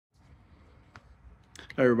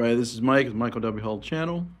Hi everybody, this is Mike with Michael W. Hull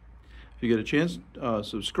channel. If you get a chance,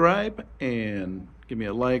 subscribe and give me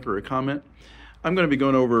a like or a comment. I'm going to be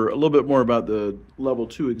going over a little bit more about the Level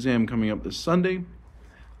 2 exam coming up this Sunday.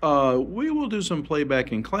 We will do some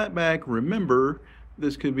playback and clapback. Remember,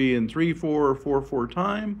 this could be in 3/4 or 4/4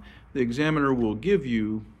 time. The examiner will give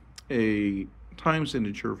you a time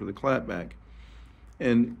signature for the clapback,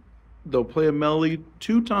 and they'll play a melody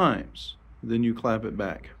 2 times, then you clap it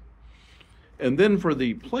back. And then for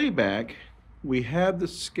the playback, we have the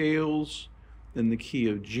scales in the key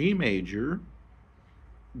of G major,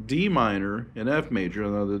 D minor, and F major.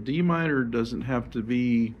 Now the D minor doesn't have to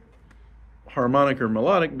be harmonic or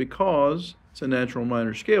melodic because it's a natural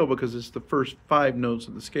minor scale, because it's the first 5 notes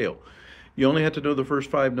of the scale. You only have to know the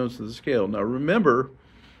first 5 notes of the scale. Now remember,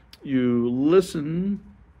 you listen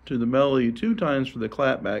to the melody 2 times for the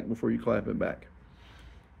clapback before you clap it back.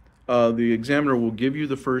 The examiner will give you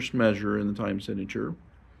the first measure in the time signature.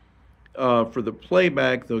 For the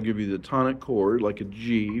playback, they'll give you the tonic chord, like a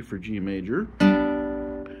G for G major.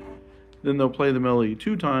 Then they'll play the melody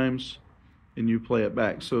 2 times, and you play it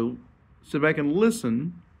back. So sit back and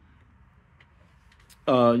listen.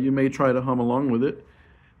 You may try to hum along with it.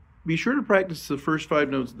 Be sure to practice the first 5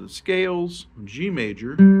 notes of the scales, G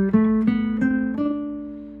major,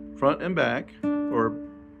 front and back, or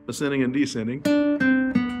ascending and descending.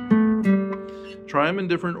 Try them in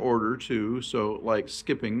different order too, so like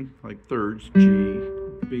skipping, like thirds, G,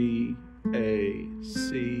 B, A,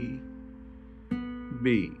 C,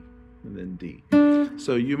 B, and then D.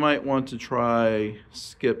 So you might want to try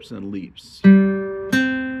skips and leaps.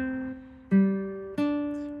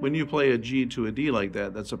 When you play a G to a D like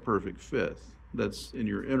that, that's a perfect fifth. That's in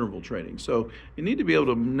your interval training. So you need to be able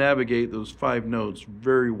to navigate those 5 notes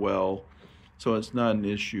very well, so it's not an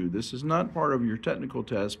issue. This is not part of your technical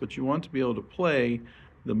test, but you want to be able to play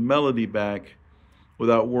the melody back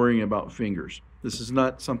without worrying about fingers. This is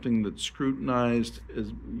not something that's scrutinized.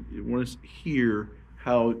 You want to hear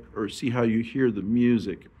how, or see how you hear the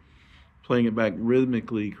music, playing it back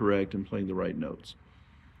rhythmically correct and playing the right notes.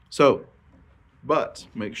 So, but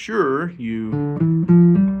make sure you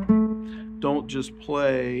don't just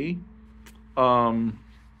play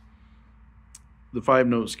the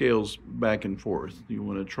 5-note scales back and forth. You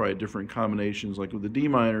want to try different combinations, like with the D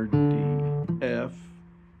minor, D, F,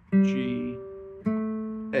 G,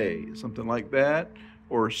 A, something like that,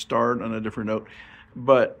 or start on a different note,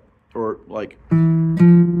 but, or like,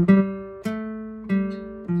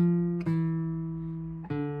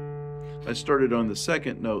 I started on the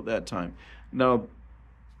 2nd note that time. Now,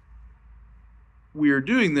 we are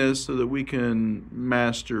doing this so that we can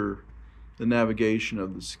master the navigation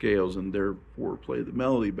of the scales and therefore play the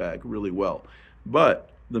melody back really well. But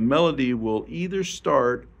the melody will either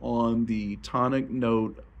start on the tonic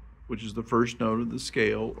note, which is the first note of the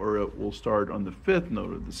scale, or it will start on the 5th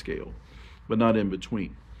note of the scale, but not in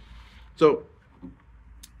between. So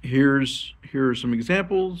here are some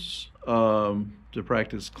examples to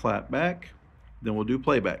practice clap back. Then we'll do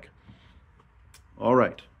playback. All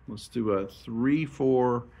right, let's do a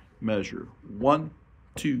 3/4 measure. 1,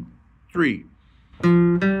 2, 3.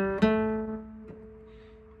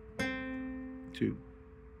 2,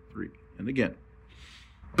 3, and again.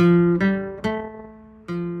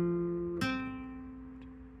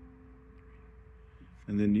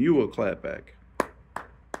 And then you will clap back.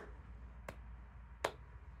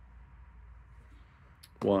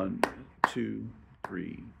 1, 2,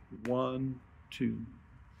 3. 1, 2,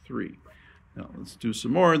 3. Now let's do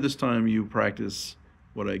some more. This time you practice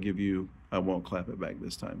what I give you. I won't clap it back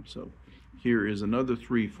this time. So here is another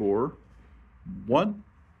 3/4. 1,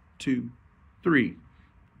 2, 3.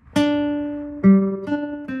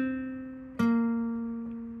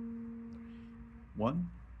 1,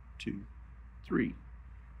 2, 3.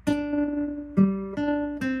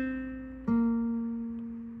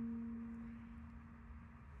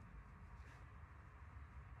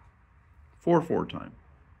 Four time.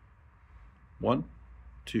 1,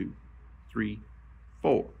 2, 3,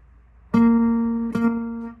 4.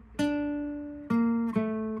 And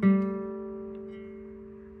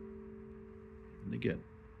again.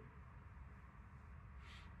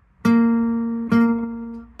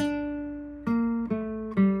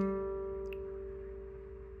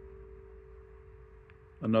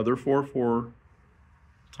 Another 4/4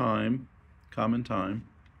 time, common time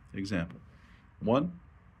example. 1,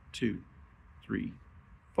 2, 3,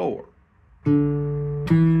 4.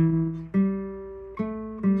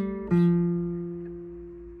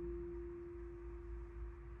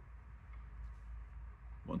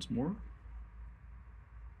 Once more.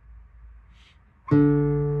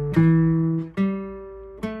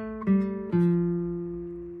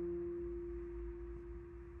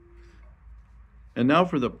 And now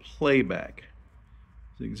for the playback.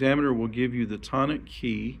 The examiner will give you the tonic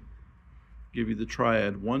key, give you the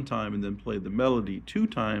triad one time, and then play the melody 2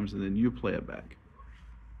 times, and then you play it back.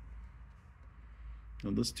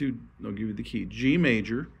 Now I'll give you the key. G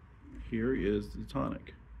major, here is the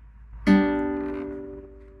tonic.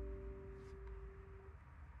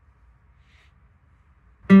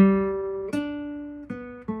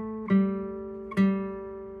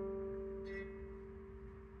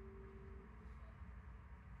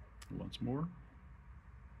 Once more.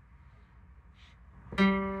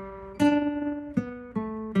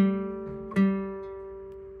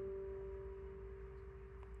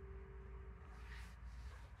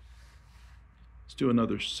 Let's do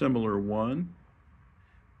another similar one.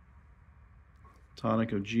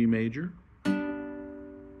 Tonic of G major.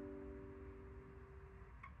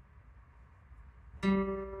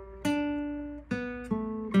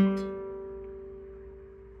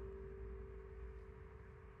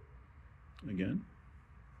 Again.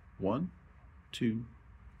 1, 2,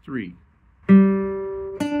 3.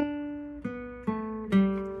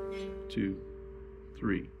 2,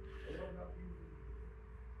 3.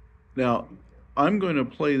 Now, I'm going to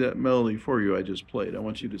play that melody for you I just played. I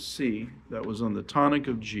want you to see that was on the tonic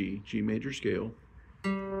of G, G major scale.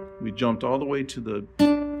 We jumped all the way to the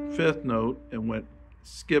 5th note and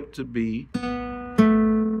skipped to B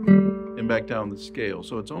and back down the scale.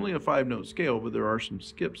 So it's only a 5-note scale, but there are some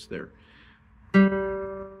skips there.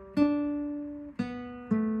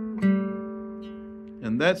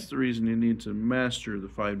 And that's the reason you need to master the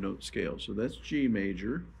 5-note scale. So that's G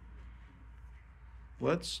major.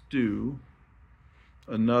 Let's do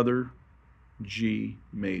another G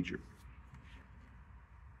major.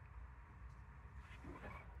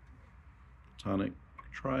 Tonic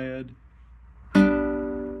triad. And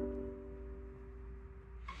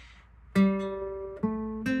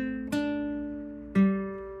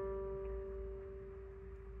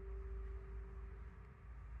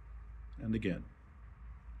again.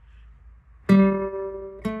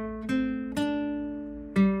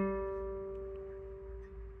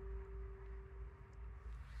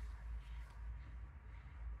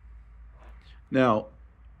 Now,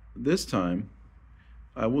 this time,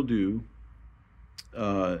 I will do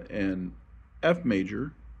an F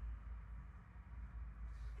major,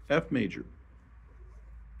 F major.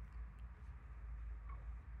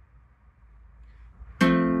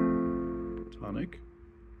 Tonic.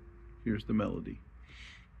 Here's the melody.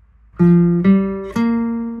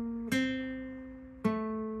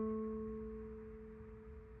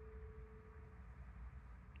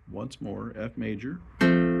 Once more, F major.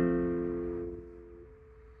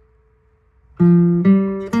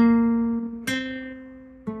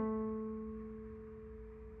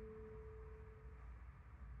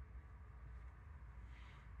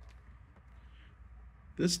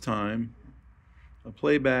 This time, a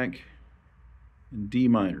playback in D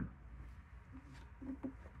minor.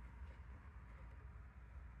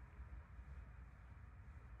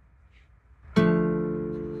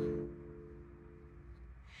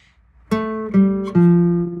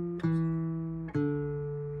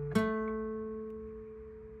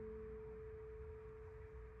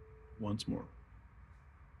 Once more.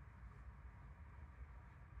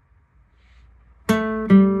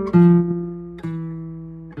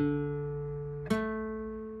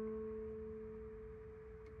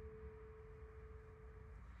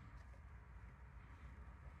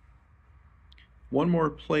 One more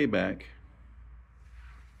playback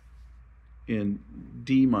in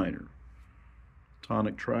D minor.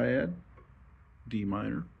 Tonic triad, D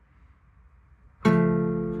minor.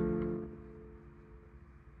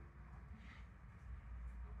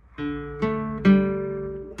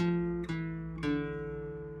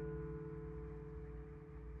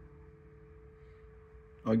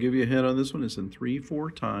 I'll give you a hint on this one. It's in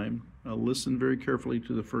 3/4 time. Now listen very carefully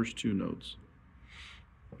to the first 2 notes.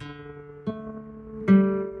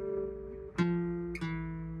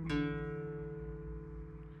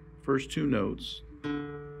 First 2 notes.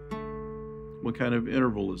 What kind of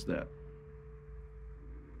interval is that?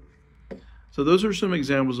 So those are some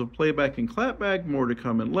examples of playback and clapback. More to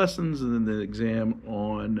come in lessons and then the exam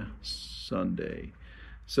on Sunday.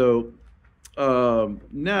 So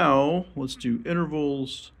now let's do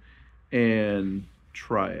intervals and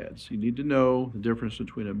triads. You need to know the difference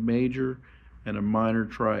between a major and a minor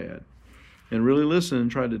triad. And really listen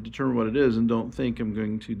and try to determine what it is, and don't think I'm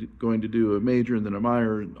going to do a major and then a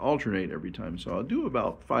minor and alternate every time. So I'll do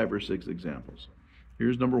about 5 or 6 examples.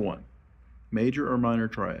 Here's number 1. Major or minor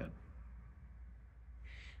triad?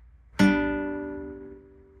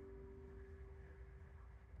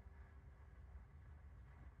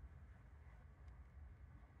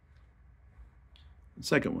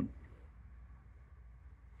 Second one.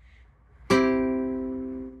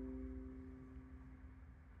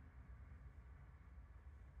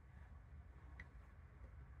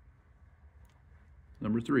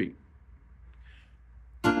 Number 3.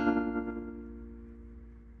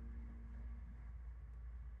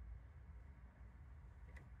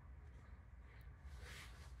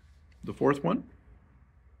 The fourth one.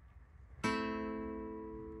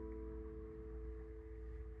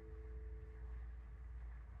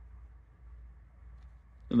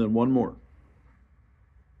 And then one more.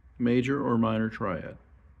 Major or minor triad.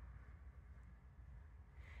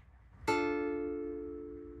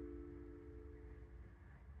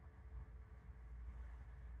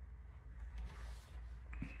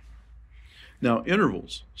 Now,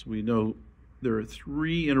 intervals. So we know there are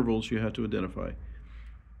 3 intervals you have to identify.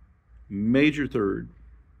 Major third,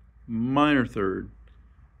 minor third,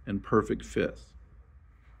 and perfect fifth.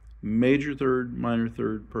 Major third, minor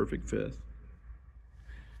third, perfect fifth.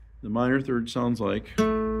 The minor third sounds like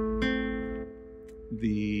the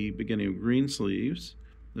beginning of Greensleeves.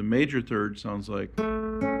 The major third sounds like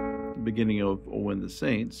the beginning of Oh When the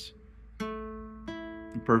Saints.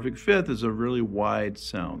 The perfect fifth is a really wide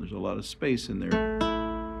sound. There's a lot of space in there.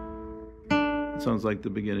 It sounds like the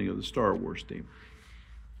beginning of the Star Wars theme.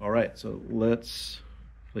 All right, so let's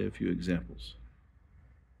play a few examples.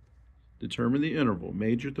 Determine the interval,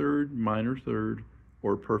 major third, minor third,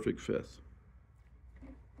 or perfect fifth.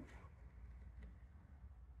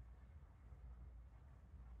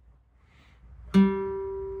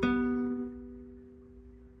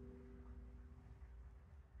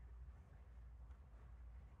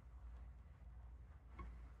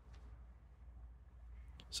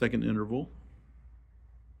 Second interval.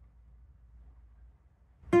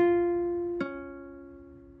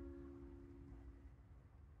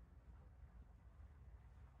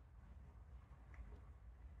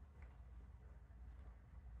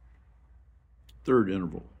 Third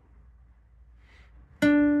interval.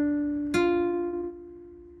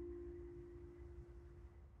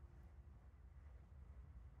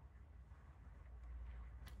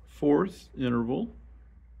 Fourth interval.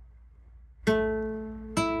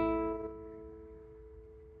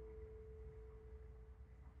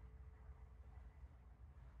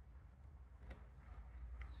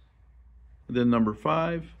 Then number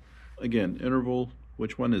 5, again, interval,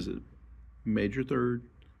 which one is it? Major third,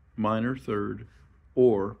 minor third,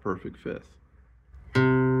 or perfect fifth.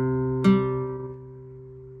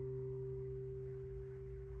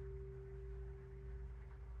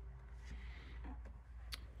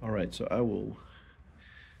 All right, so I will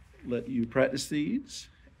let you practice these,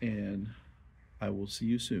 and I will see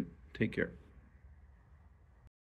you soon. Take care.